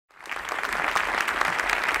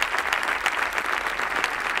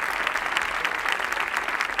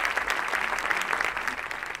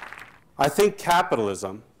I think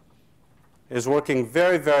capitalism is working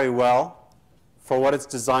very, very well for what it's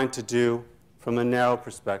designed to do from a narrow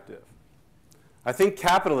perspective. I think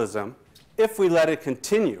capitalism, if we let it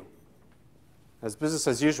continue as business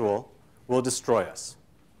as usual, will destroy us.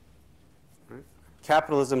 Right?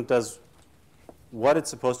 Capitalism does what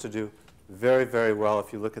it's supposed to do very, very well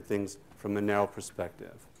if you look at things from a narrow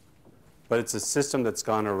perspective. But it's a system that's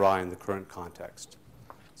gone awry in the current context.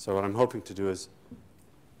 So what I'm hoping to do is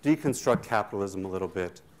deconstruct capitalism a little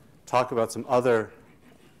bit, talk about some other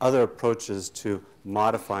approaches to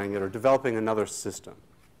modifying it or developing another system.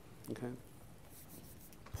 Okay?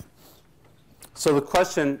 So the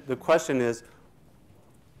question is,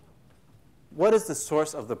 what is the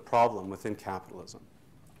source of the problem within capitalism?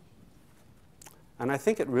 And I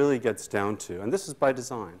think it really gets down to, and this is by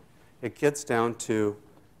design, it gets down to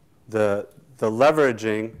the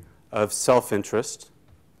leveraging of self-interest,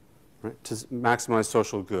 right, to maximize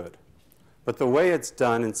social good. But the way it's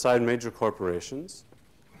done inside major corporations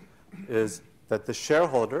is that the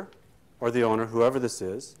shareholder or the owner, whoever this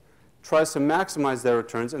is, tries to maximize their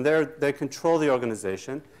returns, and they control the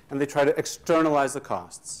organization, and they try to externalize the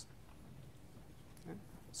costs. Okay?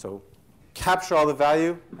 So capture all the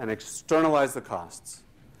value and externalize the costs.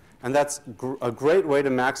 And that's a great way to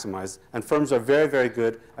maximize, and firms are very, very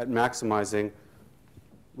good at maximizing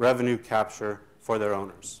revenue capture for their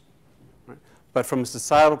owners. Right? But from a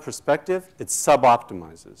societal perspective, it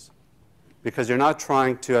suboptimizes. Because you're not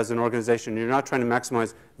trying to, as an organization, you're not trying to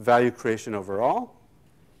maximize value creation overall.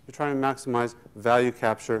 You're trying to maximize value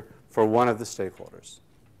capture for one of the stakeholders.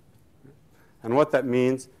 And what that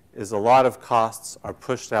means is a lot of costs are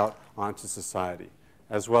pushed out onto society,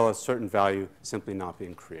 as well as certain value simply not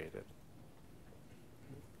being created.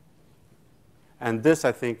 And this,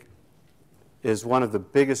 I think, is one of the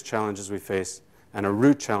biggest challenges we face and a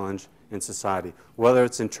root challenge in society, whether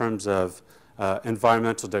it's in terms of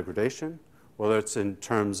environmental degradation, whether it's in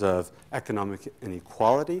terms of economic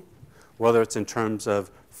inequality, whether it's in terms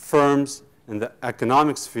of firms in the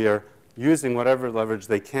economic sphere using whatever leverage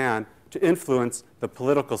they can to influence the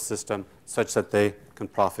political system such that they can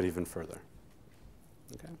profit even further.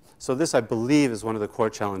 Okay? So this, I believe, is one of the core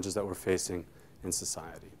challenges that we're facing in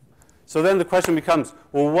society. So then the question becomes,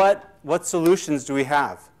 well, what solutions do we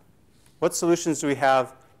have? What solutions do we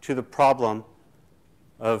have to the problem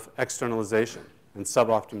of externalization and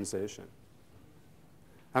suboptimization?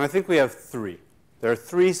 And I think we have three. There are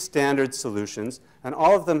three standard solutions, and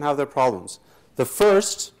all of them have their problems. The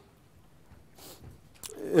first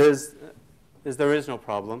is there is no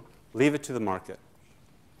problem. Leave it to the market.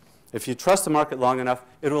 If you trust the market long enough,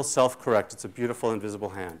 it will self-correct. It's a beautiful invisible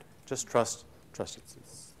hand. Just trust it.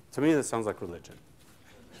 To me, this sounds like religion.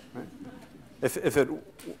 Right? If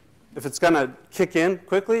it's going to kick in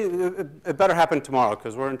quickly, it better happen tomorrow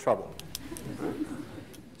because we're in trouble. Right?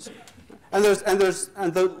 And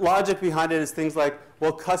the logic behind it is things like,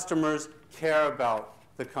 well, customers care about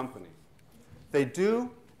the company. They do,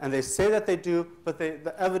 and they say that they do, but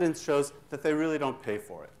the evidence shows that they really don't pay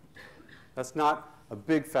for it. That's not a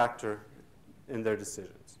big factor in their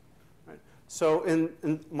decisions. Right? So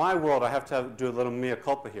in my world, I have to do a little mea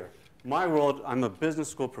culpa here. My world, I'm a business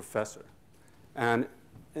school professor. And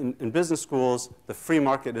in business schools, the free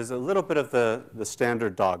market is a little bit of the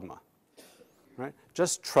standard dogma. Right?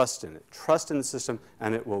 Just trust in it. Trust in the system,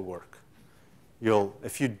 and it will work.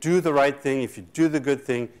 If you do the right thing, if you do the good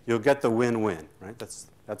thing, you'll get the win-win. Right?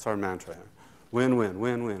 That's our mantra here. Win-win,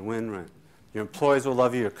 win-win, win-win. Your employees will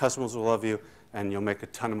love you, your customers will love you, and you'll make a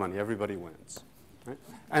ton of money. Everybody wins. Right?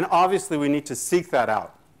 And obviously, we need to seek that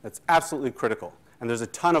out. That's absolutely critical. And there's a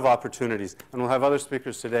ton of opportunities. And we'll have other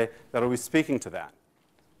speakers today that will be speaking to that.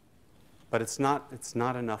 But it's not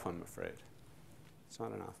enough, I'm afraid. It's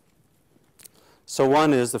not enough. So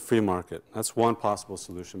one is the free market. That's one possible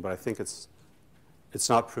solution, but I think it's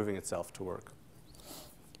not proving itself to work.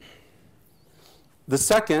 The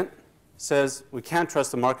second says we can't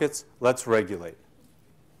trust the markets, let's regulate.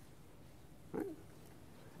 Right?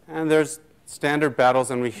 And there's standard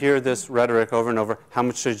battles, and we hear this rhetoric over and over, how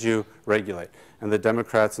much should you regulate? And the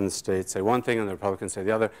Democrats in the states say one thing and the Republicans say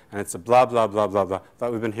the other, and it's a blah, blah, blah, blah, blah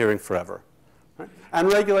that we've been hearing forever. Right?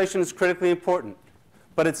 And regulation is critically important,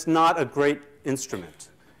 but it's not a great instrument.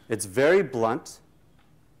 It's very blunt.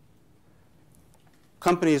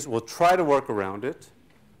 Companies will try to work around it.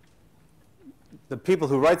 The people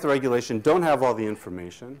who write the regulation don't have all the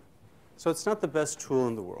information. So it's not the best tool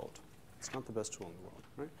in the world. It's not the best tool in the world.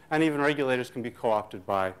 Right? And even regulators can be co-opted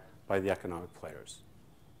by the economic players.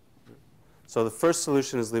 Right? So the first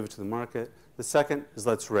solution is leave it to the market. The second is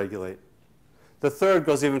let's regulate. The third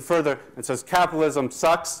goes even further and says capitalism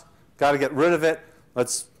sucks, got to get rid of it.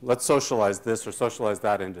 let's socialize this or socialize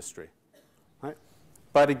that industry. Right?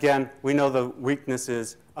 But again, we know the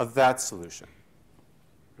weaknesses of that solution.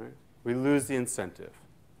 Right? We lose the incentive.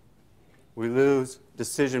 We lose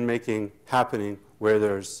decision-making happening where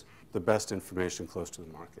there's the best information close to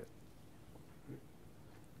the market.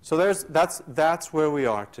 So that's where we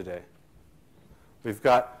are today. We've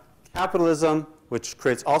got capitalism, which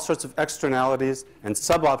creates all sorts of externalities and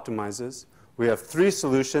sub-optimizes. We have three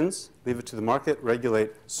solutions: leave it to the market,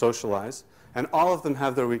 regulate, socialize, and all of them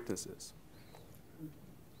have their weaknesses.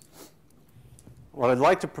 What I'd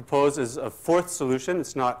like to propose is a fourth solution.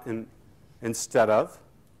 It's not instead of,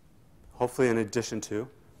 hopefully in addition to.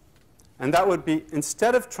 And that would be,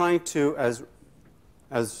 instead of trying to,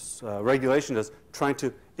 as regulation does, trying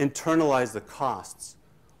to internalize the costs,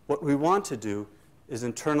 what we want to do is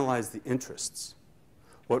internalize the interests.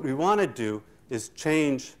 What we want to do is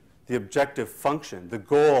change the objective function, the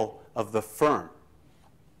goal of the firm.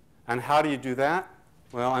 And how do you do that?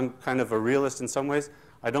 Well, I'm kind of a realist in some ways.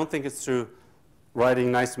 I don't think it's through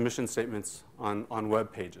writing nice mission statements on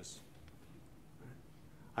web pages.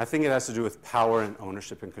 I think it has to do with power and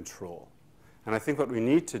ownership and control. And I think what we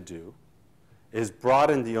need to do is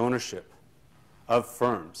broaden the ownership of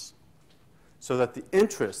firms so that the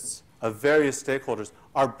interests of various stakeholders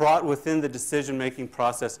are brought within the decision-making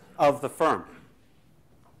process of the firm.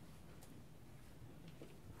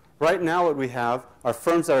 Right now what we have are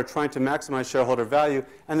firms that are trying to maximize shareholder value,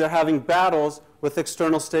 and they're having battles with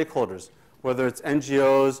external stakeholders, whether it's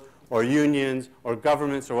NGOs or unions or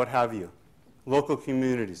governments or what have you, local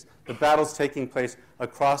communities. The battle's taking place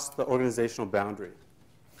across the organizational boundary,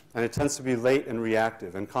 and it tends to be late and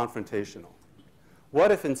reactive and confrontational.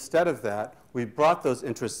 What if instead of that, we brought those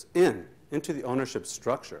interests into the ownership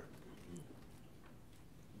structure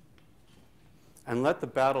and let the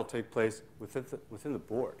battle take place within the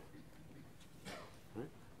board? Right?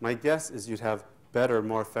 My guess is you'd have better,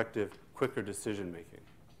 more effective, quicker decision making.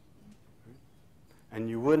 Right? And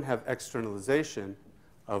you wouldn't have externalization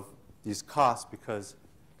of these costs because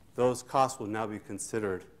those costs will now be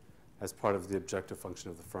considered as part of the objective function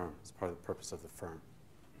of the firm, as part of the purpose of the firm.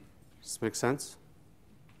 Does this make sense?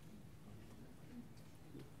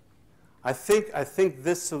 I think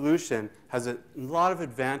this solution has a lot of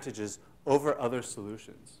advantages over other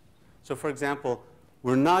solutions. So for example,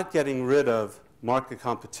 we're not getting rid of market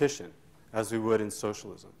competition as we would in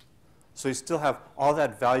socialism. So you still have all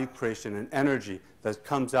that value creation and energy that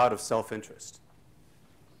comes out of self-interest.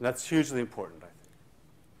 That's hugely important, I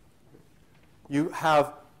think. You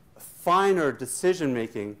have finer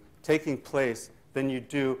decision-making taking place than you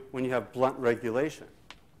do when you have blunt regulation.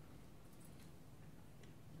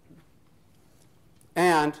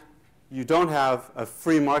 And you don't have a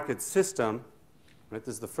free market system, right?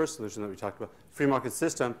 This is the first solution that we talked about, free market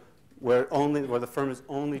system where the firm is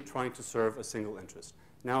only trying to serve a single interest.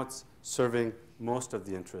 Now it's serving most of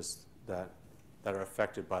the interests that are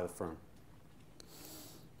affected by the firm.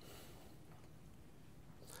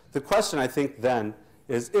 The question, I think, then,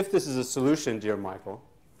 is if this is a solution, dear Michael,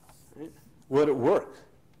 right, would it work?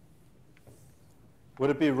 Would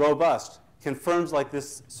it be robust? Can firms like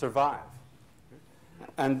this survive?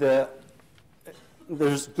 And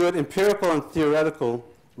there's good empirical and theoretical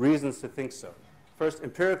reasons to think so. First,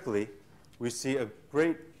 empirically, we see a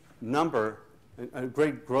great number, a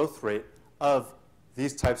great growth rate of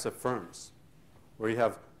these types of firms, where you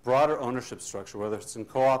have broader ownership structure, whether it's in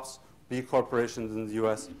co-ops, B corporations in the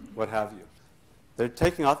US, what have you. They're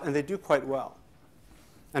taking off, and they do quite well.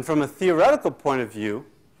 And from a theoretical point of view,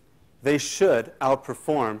 they should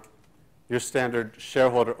outperform your standard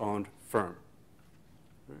shareholder-owned firm.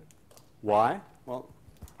 Why? Well,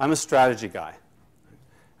 I'm a strategy guy.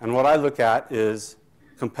 And what I look at is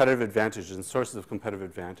competitive advantages and sources of competitive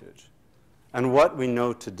advantage. And what we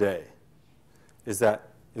know today is that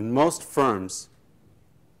in most firms,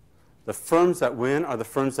 the firms that win are the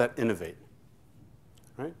firms that innovate.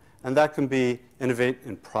 Right? And that can be innovate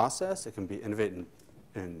in process. It can be innovate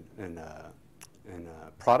in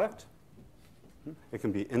product. It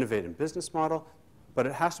can be innovate in business model. But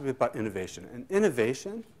it has to be about innovation. And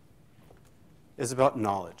innovation is about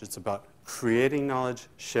knowledge. It's about creating knowledge,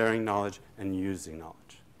 sharing knowledge, and using knowledge.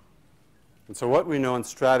 And so what we know in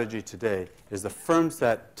strategy today is the firms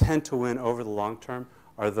that tend to win over the long term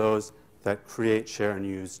are those that create, share, and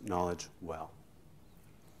use knowledge well.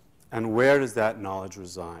 And where does that knowledge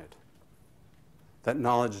reside? That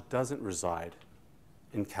knowledge doesn't reside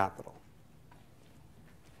in capital.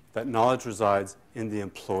 That knowledge resides in the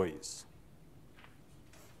employees.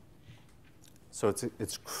 So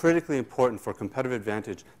it's critically important for competitive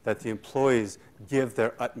advantage that the employees give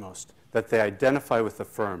their utmost, that they identify with the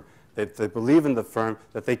firm, that they believe in the firm,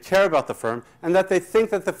 that they care about the firm, and that they think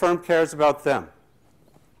that the firm cares about them.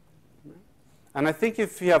 And I think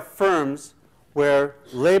if you have firms where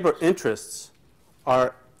labor interests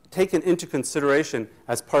are taken into consideration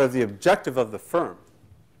as part of the objective of the firm,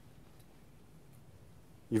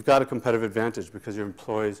 you've got a competitive advantage because your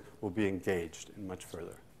employees will be engaged in much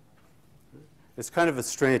further. It's kind of a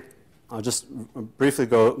strange, I'll just briefly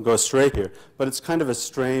go straight here, but it's kind of a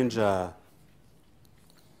strange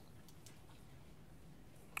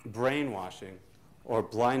brainwashing or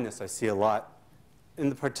blindness I see a lot in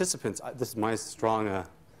the participants. This is my strong, I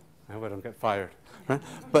hope I don't get fired, right?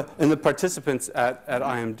 But in the participants at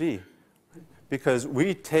IMD, because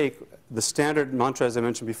we take the standard mantra, as I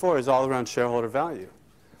mentioned before, is all around shareholder value.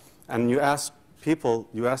 And you ask people,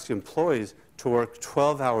 you ask employees to work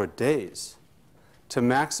 12-hour days to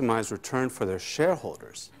maximize return for their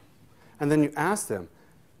shareholders. And then you ask them,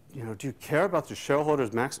 you know, do you care about the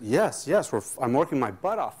shareholders' Yes, I'm working my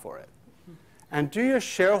butt off for it. And do your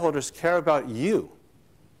shareholders care about you?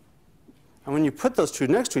 And when you put those two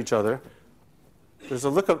next to each other, there's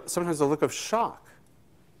sometimes a look of shock,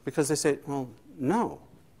 because they say, well, no,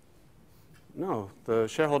 the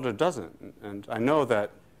shareholder doesn't. And I know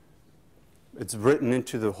that it's written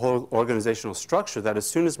into the whole organizational structure that as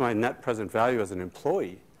soon as my net present value as an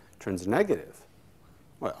employee turns negative,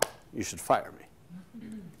 well, you should fire me.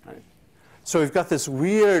 Right? So we've got this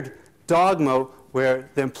weird dogma where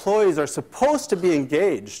the employees are supposed to be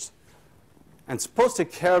engaged and supposed to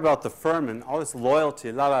care about the firm and all this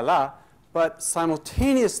loyalty, but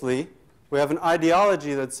simultaneously we have an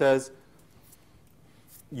ideology that says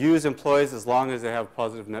use employees as long as they have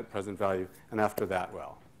positive net present value, and after that,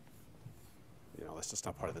 well, you know, that's just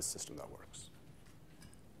not part of the system that works.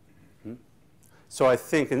 So I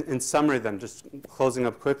think, in summary then, just closing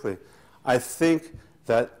up quickly, I think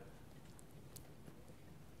that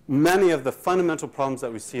many of the fundamental problems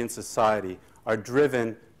that we see in society are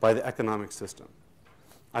driven by the economic system.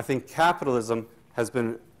 I think capitalism has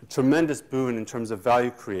been a tremendous boon in terms of value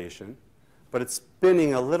creation, but it's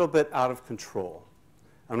spinning a little bit out of control,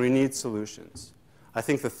 and we need solutions. I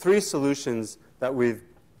think the three solutions that we've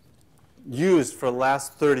used for the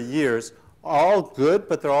last 30 years are all good,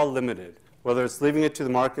 but they're all limited, whether it's leaving it to the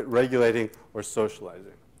market, regulating, or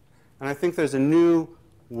socializing. And I think there's a new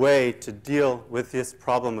way to deal with this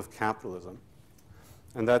problem of capitalism,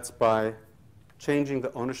 and that's by changing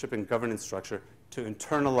the ownership and governance structure to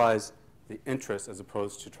internalize the interest as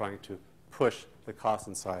opposed to trying to push the cost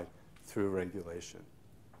inside through regulation.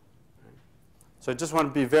 Right? So I just want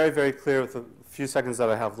to be very, very clear with the few seconds that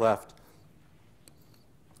I have left.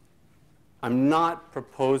 I'm not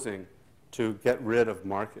proposing to get rid of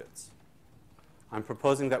markets. I'm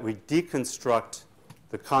proposing that we deconstruct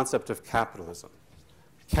the concept of capitalism.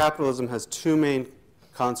 Capitalism has two main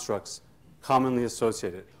constructs commonly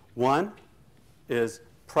associated. One is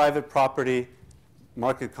private property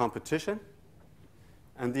market competition,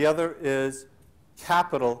 and the other is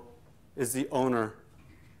capital is the owner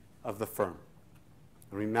of the firm,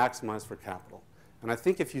 and we maximize for capital. And I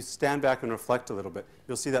think if you stand back and reflect a little bit,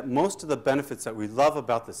 you'll see that most of the benefits that we love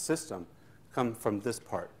about the system come from this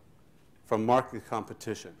part, from market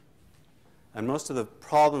competition. And most of the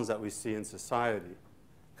problems that we see in society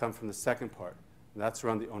come from the second part, and that's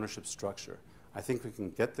around the ownership structure. I think we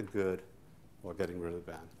can get the good while getting rid of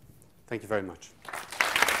the bad. Thank you very much.